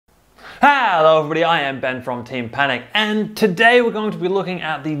Hello everybody, I am Ben from Team Panic, and today we're going to be looking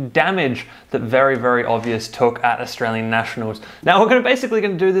at the damage that Very Obvious took at Australian Nationals. Now we're basically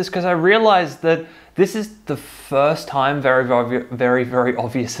going to do this because I realized that this is the first time Very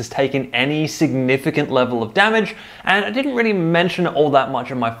Obvious has taken any significant level of damage, and I didn't really mention all that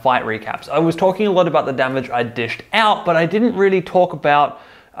much in my fight recaps. I was talking a lot about the damage I dished out, but I didn't really talk about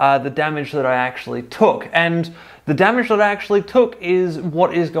the damage that I actually took. And the damage that I actually took is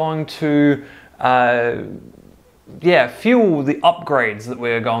what is going to fuel the upgrades that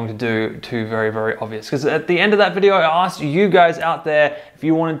we're going to do to Very Obvious. Because at the end of that video, I asked you guys out there if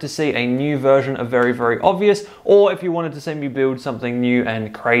you wanted to see a new version of Very Obvious, or if you wanted to see me build something new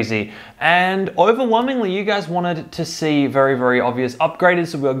and crazy. And overwhelmingly, you guys wanted to see Very Obvious upgraded,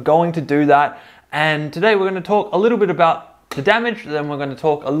 so we're going to do that. And today we're going to talk a little bit about the damage, then we're going to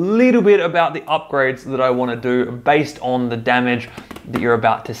talk a little bit about the upgrades that I want to do based on the damage that you're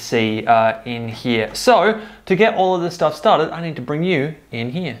about to see in here. So to get all of this stuff started, I need to bring you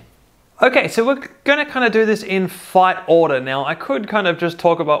in here. Okay, so we're going to kind of do this in fight order. Now, I could kind of just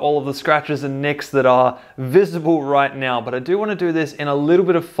talk about all of the scratches and nicks that are visible right now, but I do want to do this in a little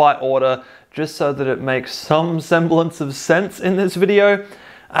bit of fight order just so that it makes some semblance of sense in this video.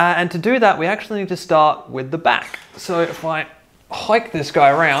 And to do that, we actually need to start with the back. So if I hike this guy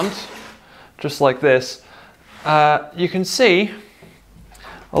around, just like this, you can see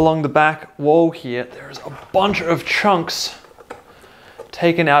along the back wall here, there's a bunch of chunks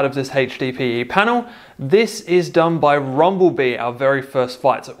taken out of this HDPE panel. This is done by Rumblebee, our very first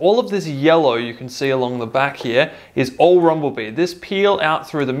fight. So all of this yellow you can see along the back here is all Rumblebee. This peel out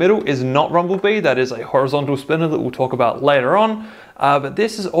through the middle is not Rumblebee. That is a horizontal spinner that we'll talk about later on. But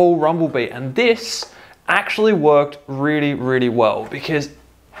this is all Rumblebee, and this actually worked really well because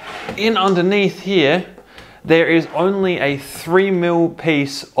in underneath here, there is only a 3mm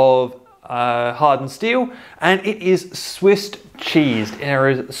piece of hardened steel, and it is Swiss cheesed. There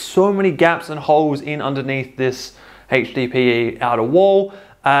is so many gaps and holes in underneath this HDPE outer wall.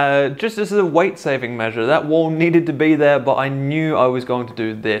 Just as a weight saving measure, that wall needed to be there, but I knew I was going to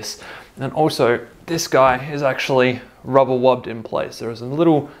do this. And also, this guy is actually rubber wobbed in place. There is a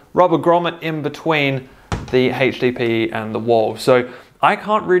little rubber grommet in between the HDPE and the wall. So I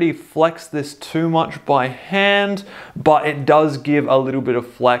can't really flex this too much by hand, but it does give a little bit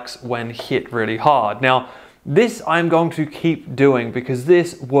of flex when hit really hard. Now, this I'm going to keep doing because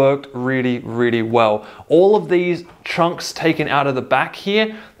this worked really well. All of these chunks taken out of the back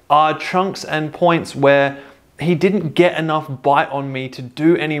here are chunks and points where he didn't get enough bite on me to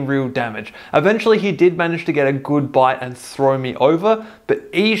do any real damage. Eventually he did manage to get a good bite and throw me over, but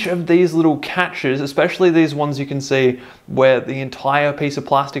each of these little catches, especially these ones you can see where the entire piece of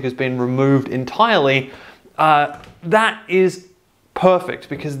plastic has been removed entirely, that is perfect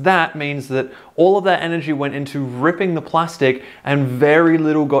because that means that all of that energy went into ripping the plastic and very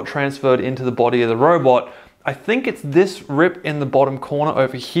little got transferred into the body of the robot. I think it's this rip in the bottom corner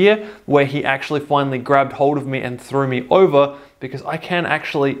over here where he actually finally grabbed hold of me and threw me over, because I can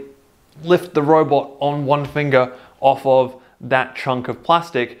actually lift the robot on one finger off of that chunk of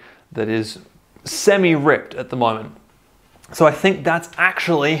plastic that is semi-ripped at the moment. So I think that's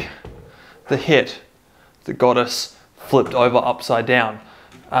actually the hit that got us flipped over upside down.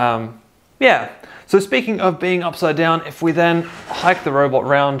 Yeah, so speaking of being upside down, if we then hike the robot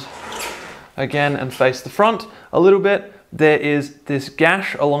round again and face the front a little bit, there is this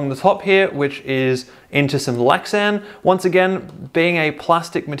gash along the top here, which is into some Lexan. Once again, being a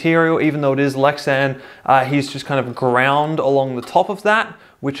plastic material, even though it is Lexan, he's just kind of ground along the top of that,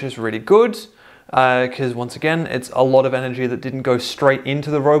 which is really good. Because once again, it's a lot of energy that didn't go straight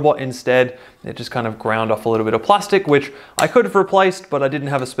into the robot. Instead, it just kind of ground off a little bit of plastic, which I could have replaced, but I didn't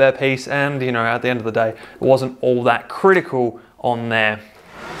have a spare piece. And you know, at the end of the day, it wasn't all that critical on there.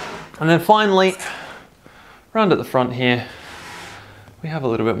 And then finally, round at the front here, we have a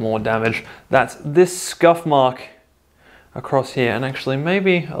little bit more damage. That's this scuff mark across here, and actually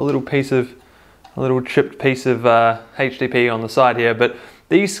maybe a little chipped piece of HDP on the side here, but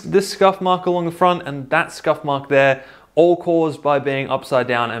this scuff mark along the front and that scuff mark there, all caused by being upside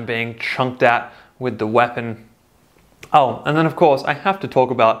down and being chunked at with the weapon. Oh, and then of course I have to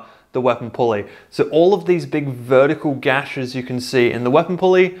talk about the weapon pulley. So all of these big vertical gashes you can see in the weapon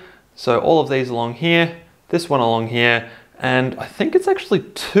pulley, so all of these along here, this one along here, and I think it's actually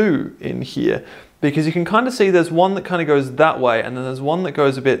two in here, because you can kind of see there's one that kind of goes that way, and then there's one that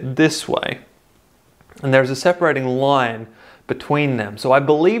goes a bit this way. And there's a separating line between them. So I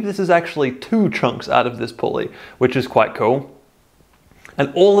believe this is actually two chunks out of this pulley, which is quite cool.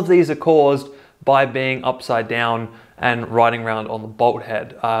 And all of these are caused by being upside down and riding around on the bolt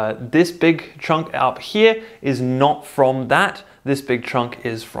head. This big chunk up here is not from that. This big chunk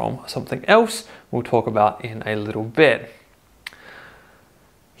is from something else we'll talk about in a little bit.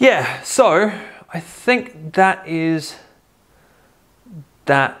 Yeah, so I think that is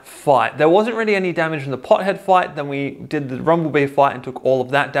that fight. There wasn't really any damage in the pothead fight. Then we did the rumblebee fight and took all of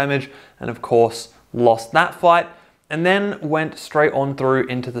that damage, and of course lost that fight, and then went straight on through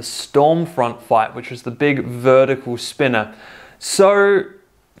into the Stormfront fight, which is the big vertical spinner. So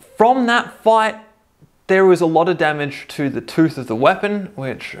from that fight, there was a lot of damage to the tooth of the weapon,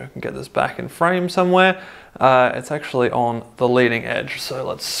 which I can get this back in frame somewhere. It's actually on the leading edge, so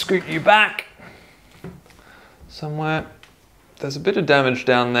let's scoot you back somewhere. There's a bit of damage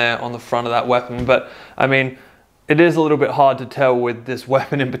down there on the front of that weapon, but I mean, it is a little bit hard to tell with this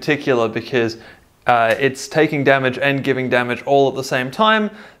weapon in particular because it's taking damage and giving damage all at the same time,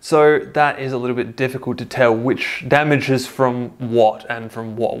 so that is a little bit difficult to tell which damage is from what and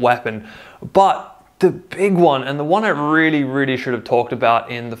from what weapon. But the big one, and the one I really should have talked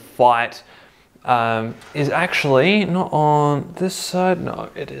about in the fight, is actually not on this side. No,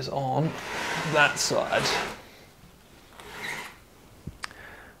 it is on that side.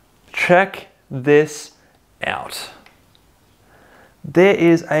 Check this out. There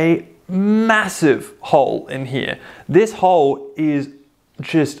is a massive hole in here. This hole is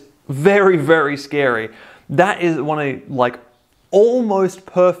just very scary. That is one of like almost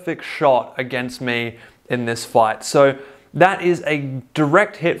perfect shot against me in this fight. So that is a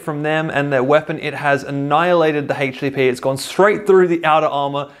direct hit from them and their weapon. It has annihilated the HDP. It's gone straight through the outer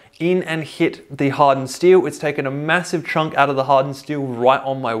armor in and hit the hardened steel. It's taken a massive chunk out of the hardened steel right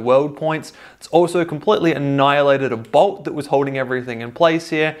on my weld points. It's also completely annihilated a bolt that was holding everything in place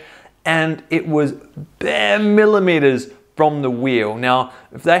here, and it was bare millimeters from the wheel. Now,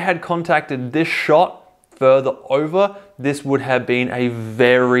 if they had contacted this shot further over, this would have been a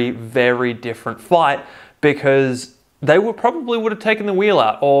very different fight, because they probably would have taken the wheel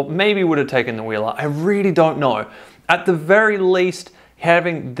out, or maybe would have taken the wheel out. I really don't know. At the very least,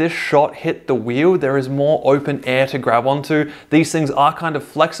 having this shot hit the wheel, there is more open air to grab onto. These things are kind of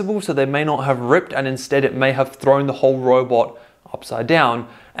flexible, so they may not have ripped, and instead it may have thrown the whole robot upside down.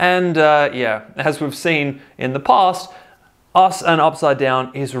 And yeah, as we've seen in the past, us and upside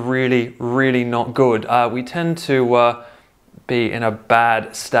down is really not good. We tend to be in a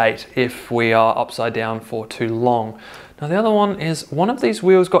bad state if we are upside down for too long. Now the other one is, one of these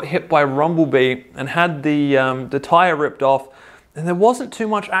wheels got hit by Rumblebee and had the tire ripped off, and there wasn't too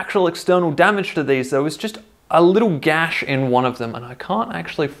much actual external damage to these. There was just a little gash in one of them, and I can't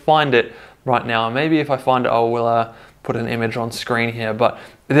actually find it right now. Maybe if I find it, I will put an image on screen here, but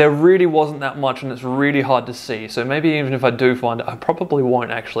there really wasn't that much, and it's really hard to see. So maybe even if I do find it, I probably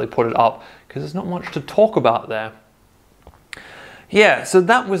won't actually put it up because there's not much to talk about there. Yeah, so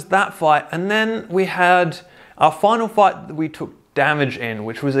that was that fight, and then we had our final fight that we took damage in,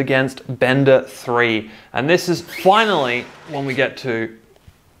 which was against Bender 3. And this is finally when we get to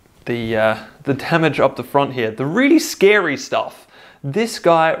the damage up the front here, the really scary stuff. This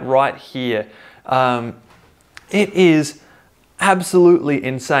guy right here, it is absolutely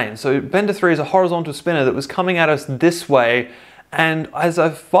insane. So Bender 3 is a horizontal spinner that was coming at us this way, and as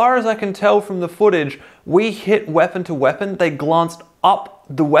far as I can tell from the footage, we hit weapon to weapon. They glanced up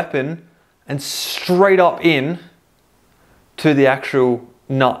the weapon and straight up in to the actual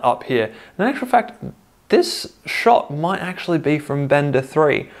nut up here. In actual fact, this shot might actually be from Bender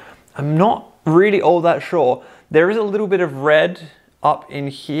 3. I'm not really all that sure. There is a little bit of red up in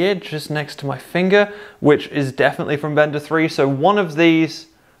here just next to my finger, which is definitely from Bender 3. So one of these,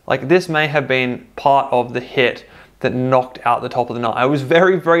 like this, may have been part of the hit that knocked out the top of the nut. I was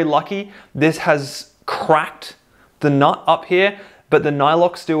very lucky. This has cracked the nut up here, but the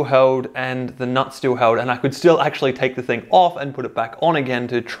nylock still held and the nut still held, and I could still actually take the thing off and put it back on again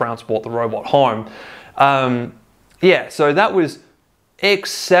to transport the robot home. Yeah, so that was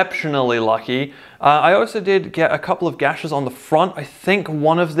exceptionally lucky. I also did get a couple of gashes on the front. I think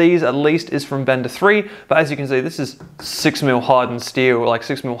one of these at least is from Bender 3, but as you can see, this is 6mm hardened steel, like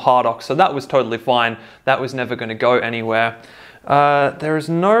 6mm Hardox, so that was totally fine. That was never going to go anywhere. There is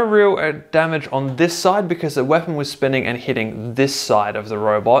no real damage on this side because the weapon was spinning and hitting this side of the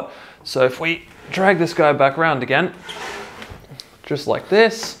robot. So if we drag this guy back around again, just like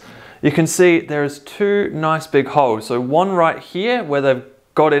this, you can see there's two nice big holes. So one right here where they've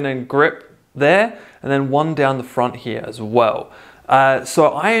got in and grip there, and then one down the front here as well.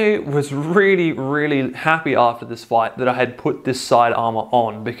 So I was really happy after this fight that I had put this side armor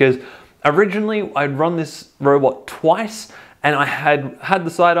on, because originally I'd run this robot twice and I had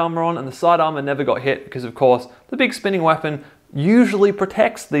the side armor on, and the side armor never got hit because, of course, the big spinning weapon usually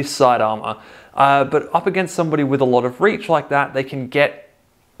protects the side armor. But up against somebody with a lot of reach like that, they can get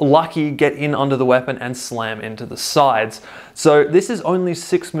lucky, get in under the weapon and slam into the sides. So this is only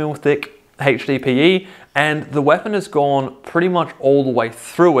 6mm thick HDPE, and the weapon has gone pretty much all the way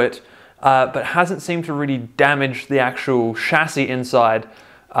through it, but hasn't seemed to really damage the actual chassis inside.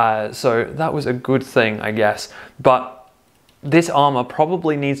 So that was a good thing, I guess. But this armor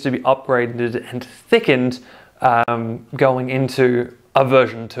probably needs to be upgraded and thickened going into a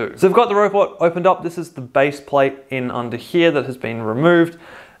version 2. So I've got the robot opened up. This is the base plate in under here that has been removed.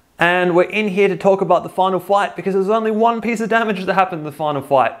 And we're in here to talk about the final fight, because there's only one piece of damage that happened in the final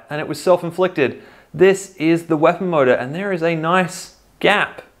fight, and it was self-inflicted. This is the weapon motor, and there is a nice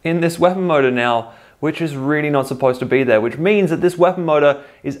gap in this weapon motor now, which is really not supposed to be there, which means that this weapon motor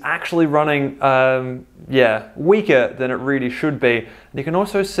is actually running, weaker than it really should be. And you can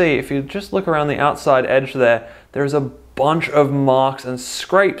also see, if you just look around the outside edge there's a bunch of marks and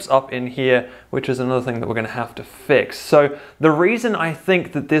scrapes up in here, which is another thing that we're gonna have to fix. So the reason I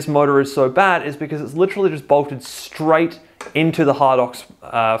think that this motor is so bad is because it's literally just bolted straight into the Hardox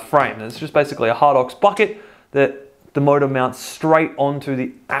frame. It's just basically a Hardox bucket that the motor mounts straight onto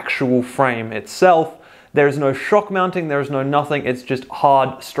the actual frame itself. There's no shock mounting, there's no nothing, it's just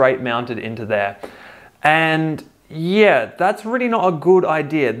hard, straight mounted into there. And yeah, that's really not a good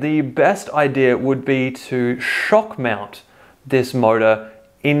idea. The best idea would be to shock mount this motor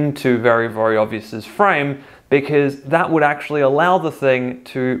into Very, Very Obvious's frame, because that would actually allow the thing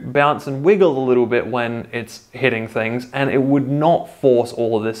to bounce and wiggle a little bit when it's hitting things, and it would not force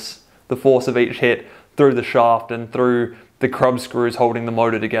all of this, the force of each hit, through the shaft and through the crub screws holding the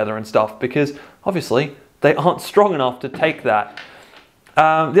motor together and stuff, because obviously they aren't strong enough to take that.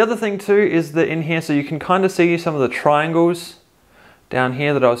 The other thing too is that in here, so you can kind of see some of the triangles down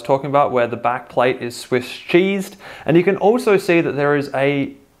here that I was talking about where the back plate is Swiss cheesed, and you can also see that there is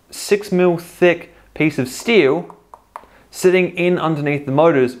a 6mm thick piece of steel sitting in underneath the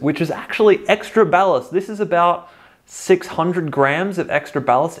motors, which is actually extra ballast. This is about 600 grams of extra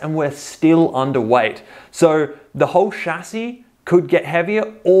ballast, and we're still underweight. So the whole chassis could get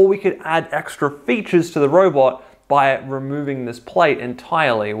heavier, or we could add extra features to the robot by removing this plate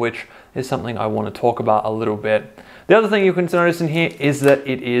entirely, which is something I want to talk about a little bit. The other thing you can notice in here is that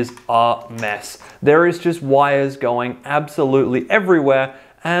it is a mess. There is just wires going absolutely everywhere,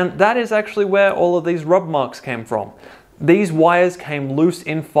 and that is actually where all of these rub marks came from. These wires came loose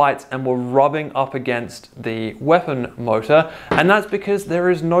in fights and were rubbing up against the weapon motor, and that's because there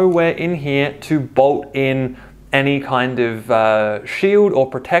is nowhere in here to bolt in any kind of shield or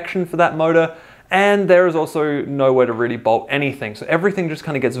protection for that motor, and there is also nowhere to really bolt anything. So everything just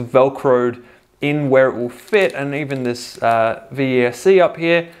kind of gets velcroed in where it will fit, and even this VESC up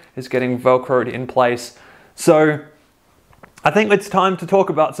here is getting velcroed in place. So I think it's time to talk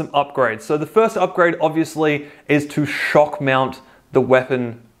about some upgrades. So the first upgrade obviously is to shock mount the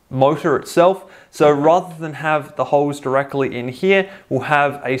weapon motor itself. So rather than have the holes directly in here, we'll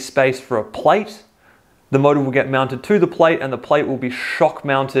have a space for a plate. The motor will get mounted to the plate, and the plate will be shock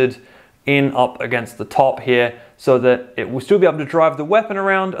mounted in up against the top here, so that it will still be able to drive the weapon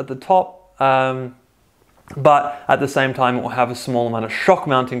around at the top, but at the same time it will have a small amount of shock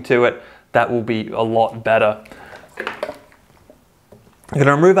mounting to it that will be a lot better. We're going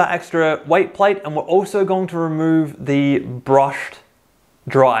to remove our extra weight plate, and we're also going to remove the brushed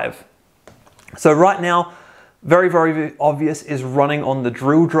drive. So right now, Very, Very Obvious is running on the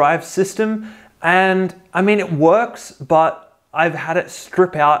drill drive system, and I mean it works, but I've had it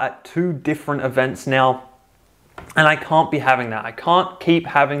strip out at 2 different events now, and I can't be having that. I can't keep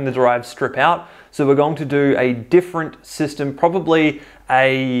having the drive strip out, so we're going to do a different system, probably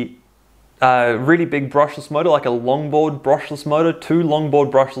a really big brushless motor, like a longboard brushless motor, 2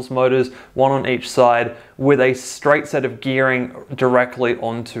 longboard brushless motors, 1 on each side, with a straight set of gearing directly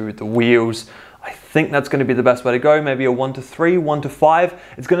onto the wheels. I think that's going to be the best way to go, maybe a 1 to 3, 1 to 5.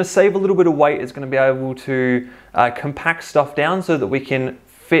 It's going to save a little bit of weight. It's going to be able to compact stuff down so that we can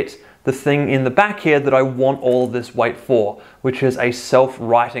fit the thing in the back here that I want all of this weight for, which is a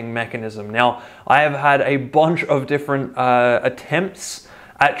self-righting mechanism. Now, I have had a bunch of different attempts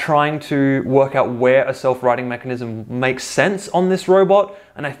at trying to work out where a self-righting mechanism makes sense on this robot,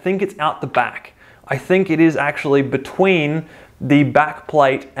 and I think it's out the back. I think it is actually between the back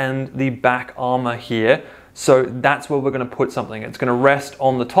plate and the back armor here, so that's where we're going to put something. It's going to rest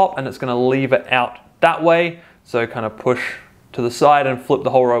on the top, and it's going to leave it out that way, so kind of push to the side and flip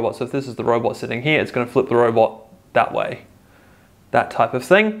the whole robot. So if this is the robot sitting here, it's going to flip the robot that way, that type of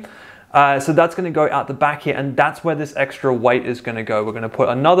thing. So that's going to go out the back here, and that's where this extra weight is going to go. We're going to put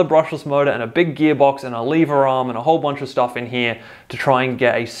another brushless motor and a big gearbox and a lever arm and a whole bunch of stuff in here to try and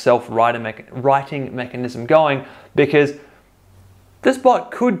get a self-righting mechanism going, because this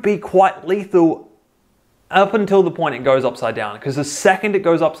bot could be quite lethal up until the point it goes upside down, because the second it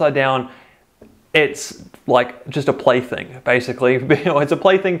goes upside down, it's like just a plaything, basically. It's a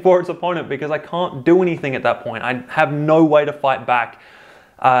plaything for its opponent, because I can't do anything at that point. I have no way to fight back.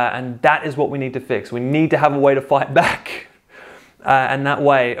 And that is what we need to fix. We need to have a way to fight back. And that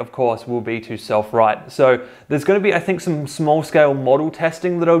way, of course, will be to self-right. So there's going to be, I think, some small-scale model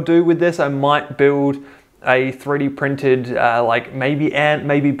testing that I'll do with this. I might build a 3D printed, like maybe ant,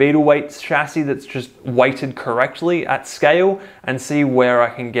 maybe beetle weight chassis that's just weighted correctly at scale, and see where I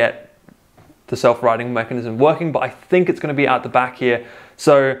can get the self-righting mechanism working. But I think it's going to be out the back here.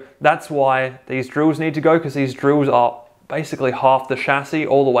 So that's why these drills need to go, because these drills are basically half the chassis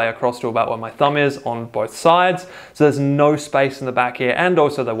all the way across to about where my thumb is on both sides. So there's no space in the back here, and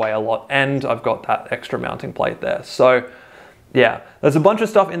also they weigh a lot, and I've got that extra mounting plate there. So yeah, there's a bunch of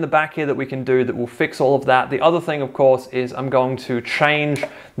stuff in the back here that we can do that will fix all of that. The other thing, of course, is I'm going to change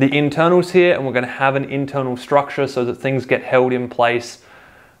the internals here, and we're going to have an internal structure so that things get held in place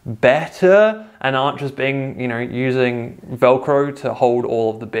better and aren't just being, you know, using Velcro to hold all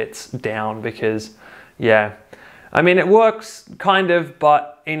of the bits down, because yeah, I mean, it works kind of,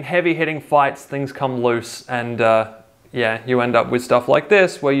 but in heavy hitting fights, things come loose, and yeah, you end up with stuff like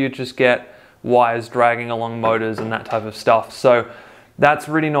this where you just get wires dragging along motors and that type of stuff. So that's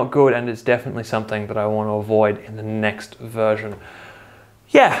really not good, and it's definitely something that I want to avoid in the next version.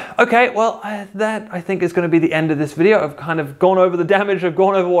 Yeah, okay, well, that I think is going to be the end of this video. I've kind of gone over the damage, I've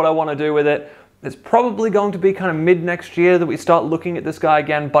gone over what I want to do with it. It's probably going to be kind of mid next year that we start looking at this guy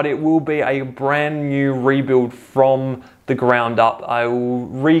again, but it will be a brand new rebuild from the ground up. I will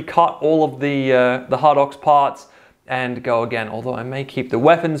recut all of the hard ox parts and go again, although I may keep the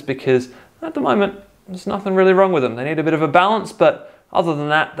weapons, because at the moment there's nothing really wrong with them. They need a bit of a balance, but other than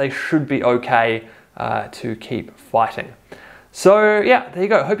that, they should be okay to keep fighting. So yeah, there you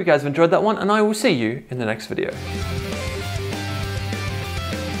go. Hope you guys have enjoyed that one, and I will see you in the next video.